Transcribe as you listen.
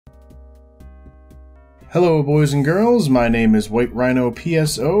Hello boys and girls, my name is White Rhino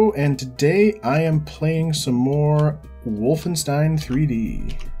PSO, and today I am playing some more Wolfenstein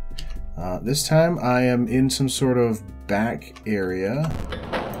 3D. This time I am in some sort of back area.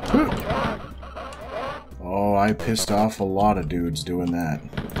 Oh, I pissed off a lot of dudes doing that.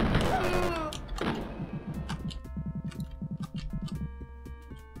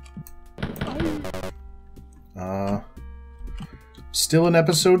 Still in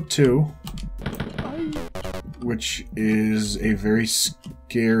episode 2. Which is a very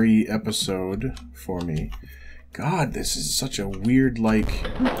scary episode for me. God, this is such a weird, like...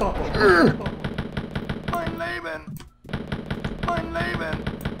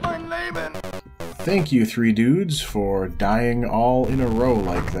 Thank you, three dudes, for dying all in a row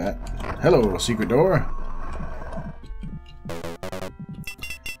like that. Hello, secret door.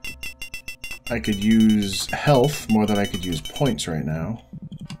 I could use health more than I could use points right now.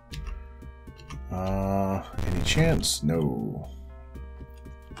 Any chance? No.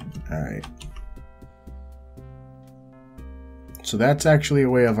 Alright. So that's actually a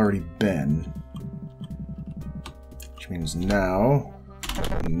way I've already been. Which means now,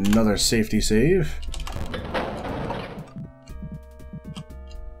 another safety save.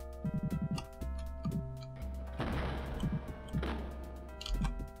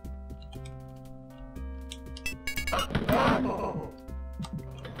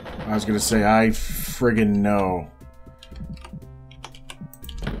 I was gonna say, I friggin' know.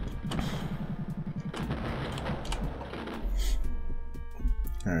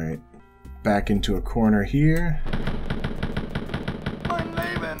 Alright. Back into a corner here.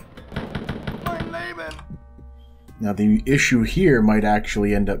 Now the issue here might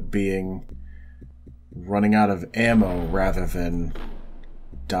actually end up being running out of ammo rather than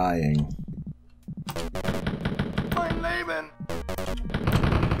dying.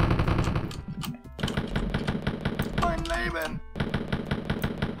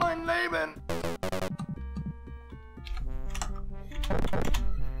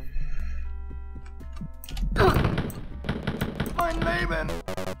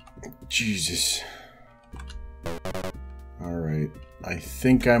 Jesus. Alright. I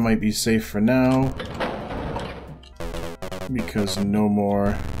think I might be safe for now. Because no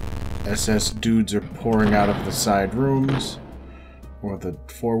more SS dudes are pouring out of the side rooms. Or the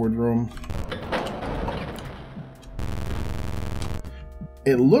forward room.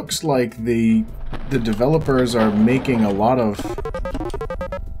 It looks like the developers are making a lot of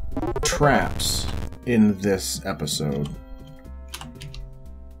traps in this episode.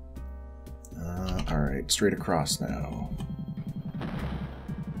 Alright, straight across now.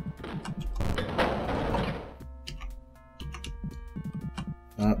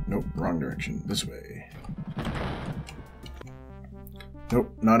 Nope, wrong direction. This way.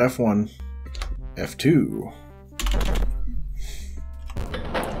 Nope, not F1. F2.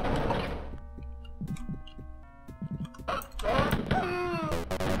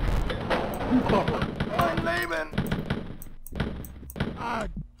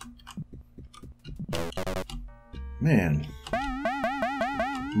 Man.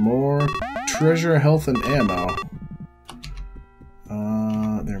 More treasure, health, and ammo.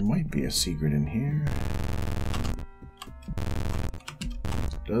 There might be a secret in here.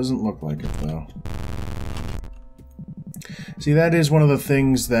 Doesn't look like it, though. See, that is one of the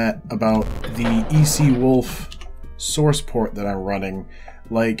things that about the EC Wolf source port that I'm running.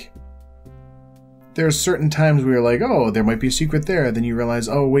 Like, there's certain times where you're like, oh, there might be a secret there. Then you realize,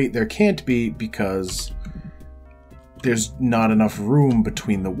 oh, wait, there can't be because there's not enough room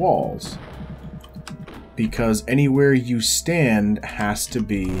between the walls. Because anywhere you stand has to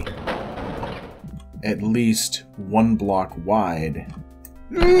be at least 1 block wide.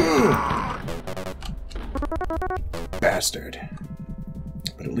 Bastard.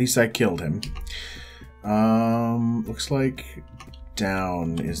 But at least I killed him. Looks like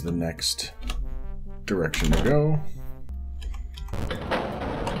down is the next direction to go.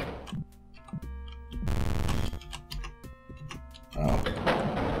 Oh.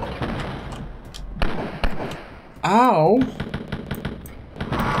 Ow!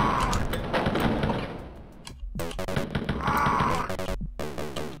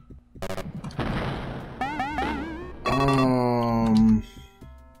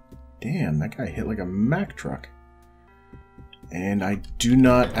 Damn, that guy hit like a Mack truck. And I do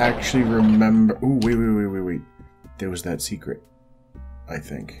not actually remember... Ooh, wait. There was that secret, I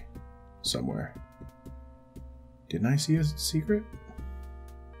think, somewhere. Didn't I see a secret?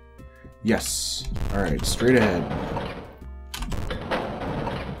 Yes. Alright, straight ahead.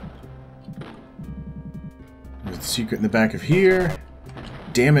 There's the secret in the back of here.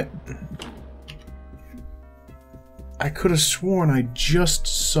 Damn it. I could have sworn I just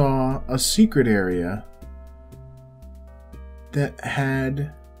saw a secret area that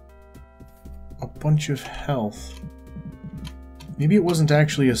had a bunch of health. Maybe it wasn't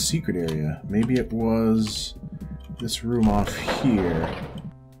actually a secret area. Maybe it was this room off here.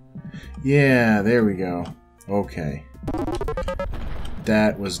 Yeah, there we go. Okay.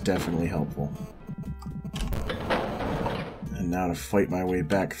 That was definitely helpful. And now to fight my way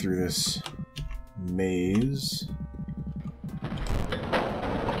back through this maze.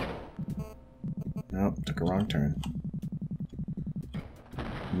 Nope, took a wrong turn.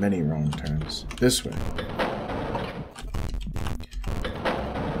 Many wrong turns. This way.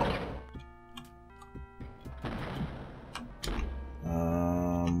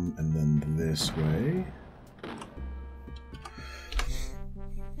 And then this way.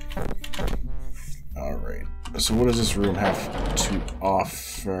 Alright. So what does this room have to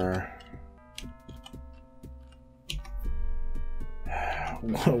offer?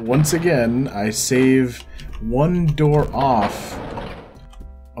 Once again, I save one door off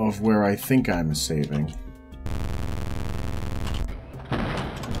of where I think I'm saving.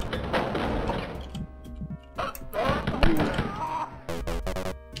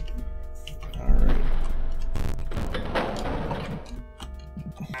 Alright.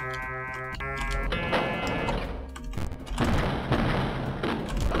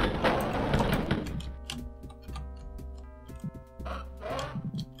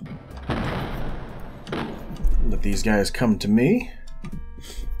 Let these guys come to me.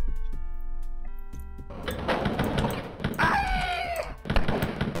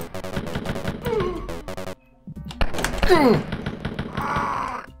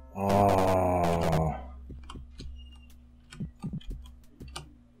 Oh.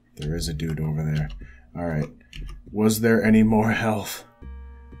 There is a dude over there. Alright. Was there any more health?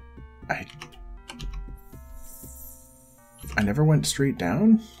 I never went straight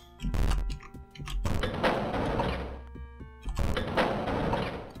down?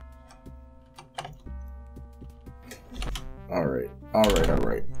 Alright. Alright,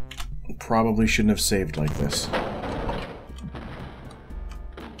 alright. Probably shouldn't have saved like this.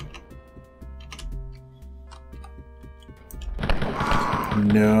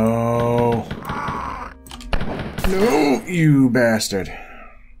 No. No, you bastard.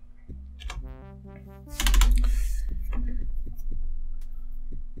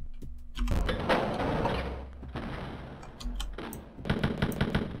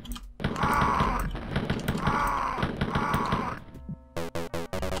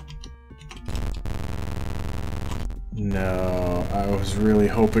 No, I was really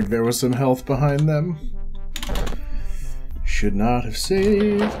hoping there was some health behind them. Should not have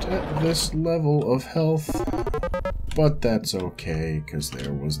saved at this level of health, but that's okay, because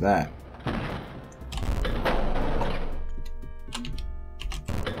there was that.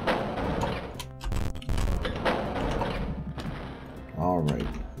 Alright,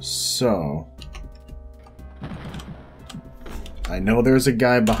 so I know there's a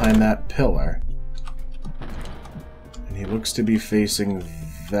guy behind that pillar, and he looks to be facing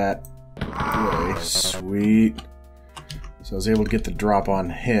that way. Sweet. So I was able to get the drop on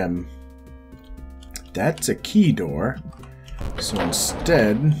him. That's a key door. So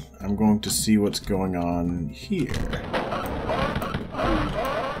instead, I'm going to see what's going on here.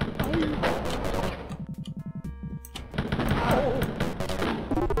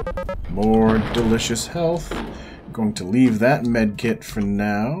 More delicious health. I'm going to leave that med kit for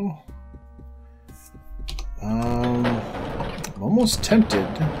now. I'm almost tempted.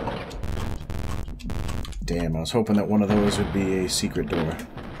 Damn, I was hoping that one of those would be a secret door.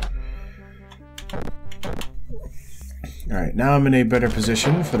 Alright, now I'm in a better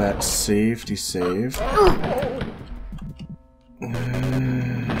position for that safety save.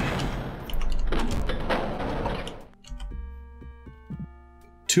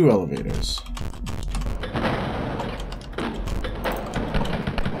 Two elevators.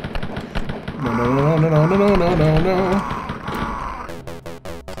 No.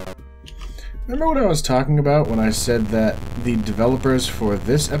 Remember what I was talking about when I said that the developers for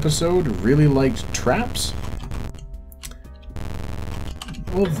this episode really liked traps?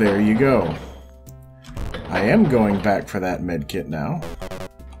 Well, there you go. I am going back for that medkit now.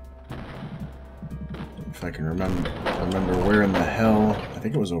 If I can remember where in the hell... I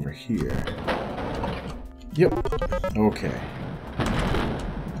think it was over here. Yep. Okay.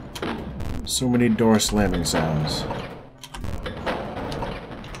 So many door slamming sounds.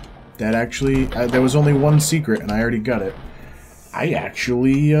 That actually... there was only one secret, and I already got it. I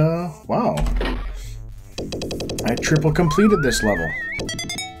actually, wow. I triple completed this level.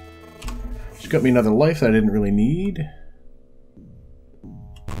 got me another life that I didn't really need.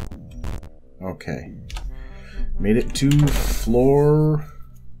 Okay. Made it to floor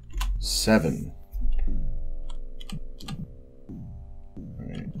 7.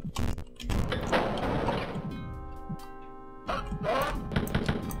 Alright.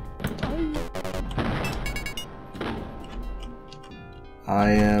 I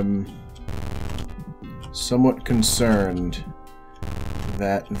am somewhat concerned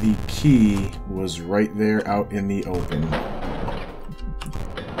that the key was right there out in the open.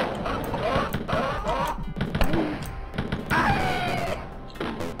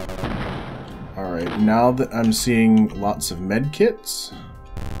 Alright, now that I'm seeing lots of med kits,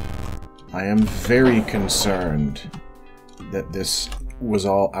 I am very concerned that this was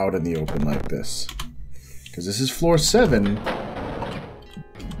all out in the open like this. Because this is floor 7.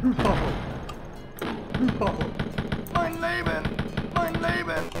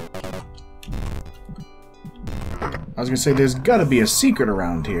 I was gonna say, there's gotta be a secret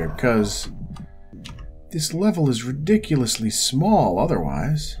around here, because this level is ridiculously small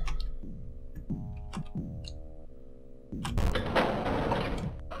otherwise.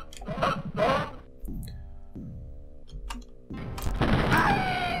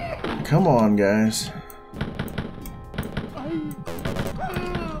 Come on, guys.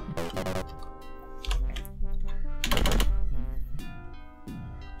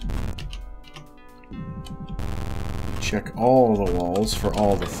 Check all the walls for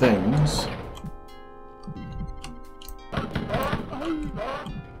all the things.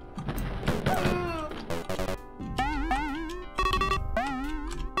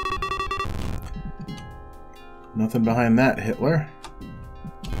 Nothing behind that, Hitler.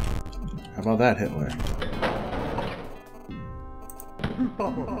 How about that, Hitler?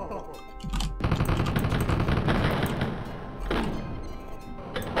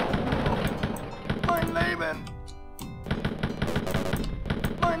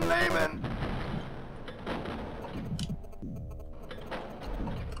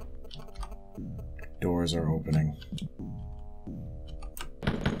 Doors are opening.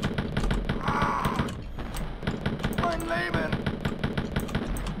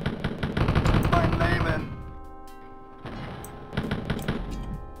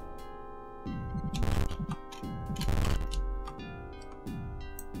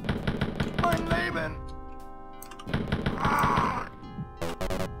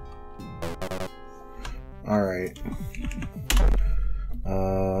 Alright.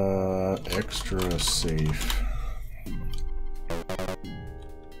 Extra safe.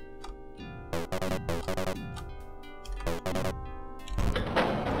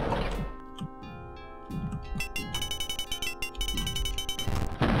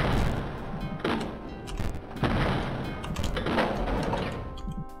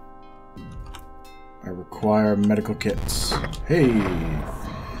 I require medical kits. Hey!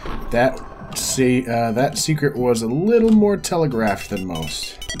 That secret was a little more telegraphed than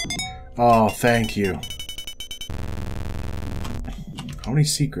most. Oh, thank you. How many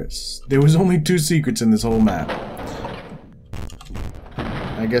secrets? There was only 2 secrets in this whole map.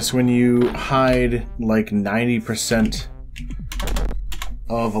 I guess when you hide like 90%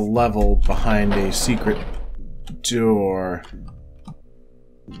 of a level behind a secret door...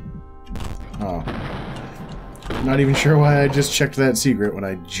 Oh. Not even sure why I just checked that secret when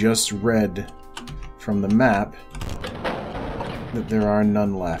I just read from the map that there are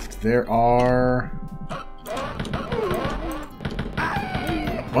none left. There are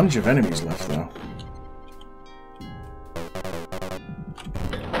a bunch of enemies left, though.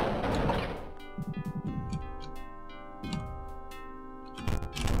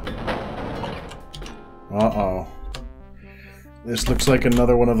 Uh-oh. This looks like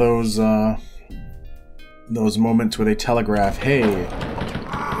another one of those moments where they telegraph, hey,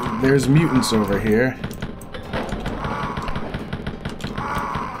 there's mutants over here.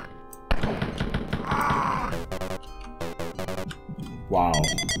 Wow.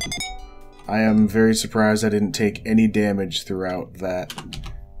 I am very surprised I didn't take any damage throughout that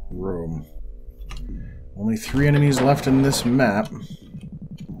room. Only 3 enemies left in this map.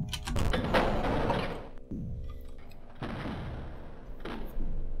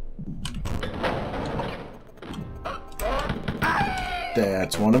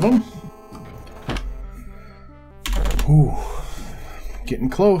 That's one of them. Ooh, getting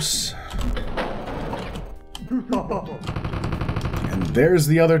close. And there's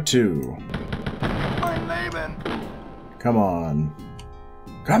the other 2. Come on.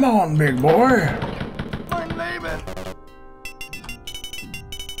 Come on, big boy.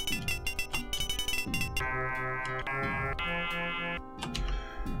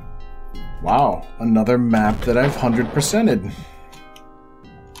 Wow, another map that I've 100%ed.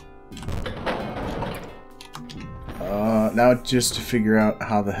 Now just to figure out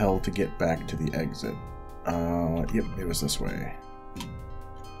how the hell to get back to the exit. Yep, it was this way.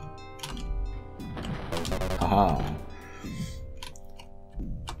 Aha.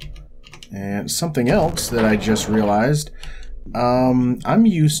 And something else that I just realized, I'm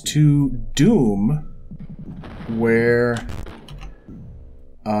used to Doom, where,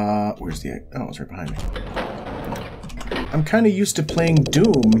 where's the, oh, it's right behind me. I'm kind of used to playing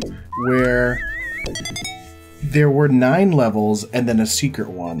Doom, where there were 9 levels and then a secret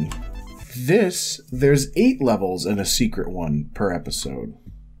one. This, there's 8 levels and a secret one per episode.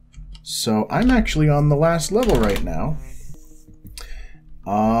 So I'm actually on the last level right now.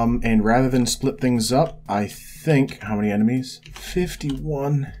 And rather than split things up, I think, how many enemies?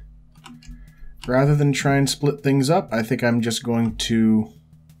 51. Rather than try and split things up, I think I'm just going to...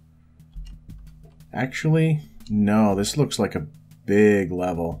 Actually, no, this looks like a big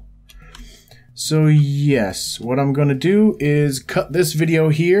level. So yes, what I'm going to do is cut this video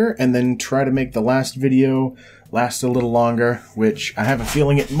here and then try to make the last video last a little longer, which I have a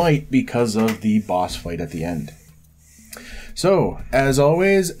feeling it might because of the boss fight at the end. So, as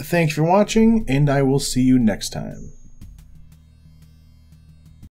always, thanks for watching, and I will see you next time.